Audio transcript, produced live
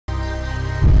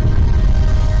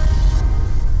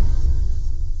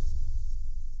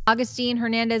Augustine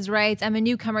Hernandez writes, I'm a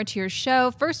newcomer to your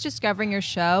show, first discovering your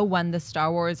show when the Star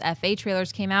Wars FA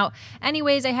trailers came out.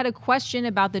 Anyways, I had a question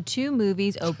about the two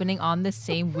movies opening on the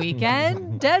same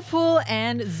weekend, Deadpool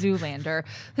and Zoolander.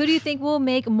 Who do you think will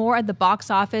make more at the box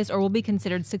office or will be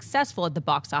considered successful at the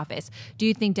box office? Do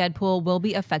you think Deadpool will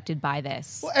be affected by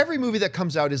this? Well, every movie that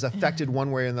comes out is affected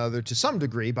one way or another to some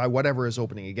degree by whatever is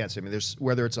opening against it. I mean, there's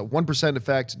whether it's a 1%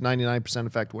 effect, 99%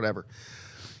 effect, whatever.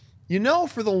 You know,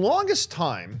 for the longest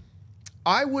time,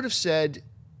 I would have said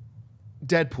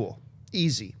Deadpool,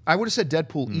 easy. I would have said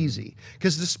Deadpool, easy.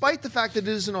 Because despite the fact that it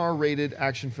is an R-rated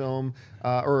action film,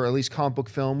 or at least comic book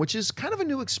film, which is kind of a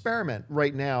new experiment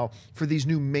right now for these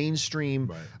new mainstream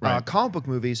comic book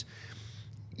movies,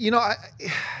 you know,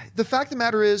 the fact of the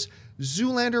matter is,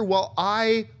 Zoolander, while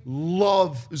I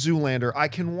love Zoolander, I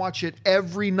can watch it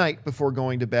every night before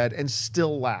going to bed and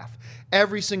still laugh.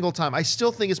 Every single time. I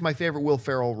still think it's my favorite Will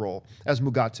Ferrell role as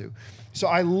Mugatu. So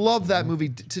I love that movie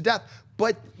to death,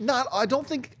 but I don't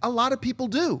think a lot of people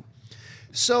do.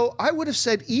 So I would have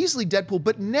said easily Deadpool,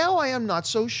 but now I am not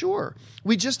so sure.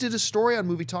 We just did a story on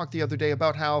Movie Talk the other day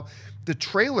about how the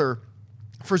trailer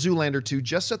for Zoolander 2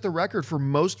 just set the record for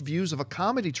most views of a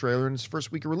comedy trailer in its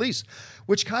first week of release,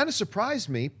 which kind of surprised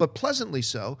me, but pleasantly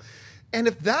so. And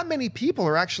if that many people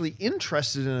are actually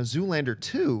interested in a Zoolander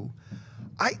 2,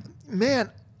 man,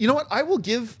 you know what?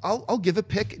 I'll give a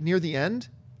pick near the end,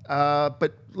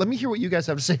 but let me hear what you guys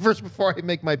have to say first before I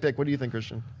make my pick. What do you think,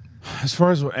 Christian? As far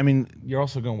as, I mean, you're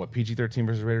also going, what, PG-13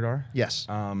 versus rated R? Yes.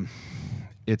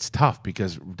 It's tough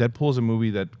because Deadpool is a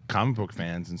movie that comic book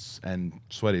fans and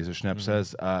Sweaty, as Schnepp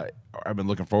says, I've been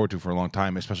looking forward to for a long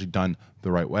time, especially done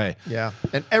the right way. Yeah,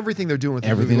 and everything they're doing with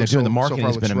everything they're doing, the marketing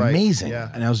has so been amazing.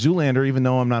 Yeah. And now Zoolander, even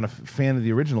though I'm not a fan of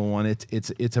the original one,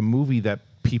 it's a movie that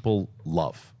people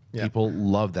love. Yeah. People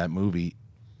love that movie,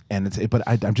 and but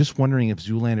I'm just wondering if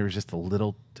Zoolander is just a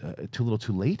little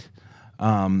too late.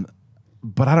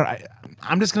 But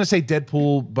I'm just gonna say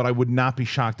Deadpool, but I would not be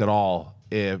shocked at all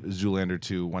if Zoolander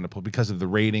 2 won to pull because of the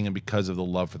rating and because of the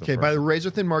love for the first. Okay, by the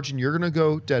razor-thin margin, you're going to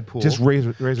go Deadpool. Just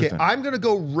razor-thin. I'm going to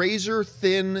go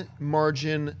razor-thin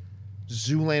margin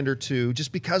Zoolander 2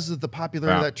 just because of the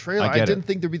popularity of that trailer. I didn't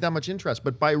think there'd be that much interest,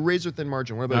 but by razor-thin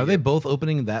margin. What about you? Are they both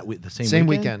opening the same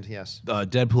weekend? Yes.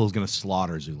 Deadpool is going to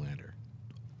slaughter Zoolander.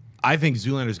 I think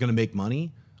Zoolander is going to make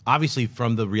money. Obviously,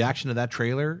 from the reaction to that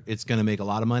trailer, it's going to make a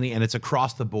lot of money, and it's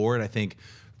across the board. I think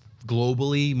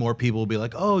globally, more people will be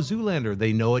like, "Oh, Zoolander."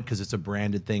 They know it because it's a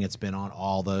branded thing. It's been on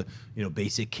all the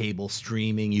basic cable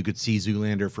streaming. You could see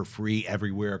Zoolander for free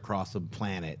everywhere across the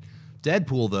planet.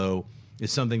 Deadpool, though,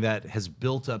 is something that has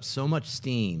built up so much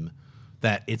steam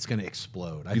that it's going to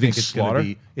explode. I think it's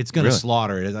going to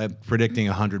slaughter it. I'm predicting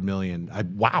 100 million.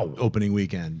 Wow, opening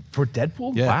weekend for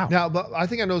Deadpool. Yeah. Wow. Now, but I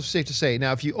think I know it's safe to say.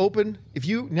 Now,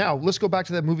 now let's go back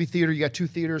to that movie theater. You got 2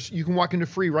 theaters. You can walk into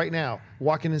free right now.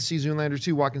 Walk in and see Zoolander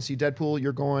 2. Walk and see Deadpool.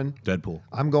 You're going Deadpool.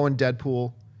 I'm going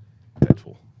Deadpool.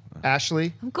 Deadpool.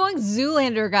 Ashley? I'm going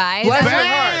Zoolander, guys. Bless your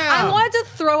heart. I wanted to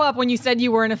throw up when you said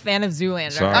you weren't a fan of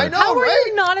Zoolander. Sorry. I know, How were right?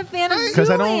 you not a fan of Zoolander? Because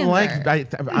I don't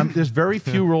like. There's very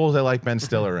few roles I like Ben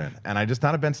Stiller in, and I'm just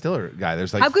not a Ben Stiller guy.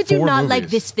 There's like how could you 4 not movies. like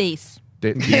this face?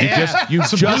 You've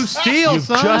just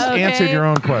answered your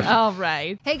own question. All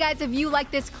right. Hey guys, if you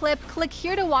like this clip, click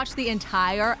here to watch the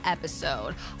entire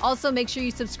episode. Also, make sure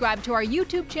you subscribe to our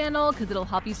YouTube channel because it'll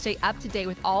help you stay up to date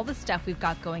with all the stuff we've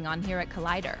got going on here at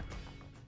Collider.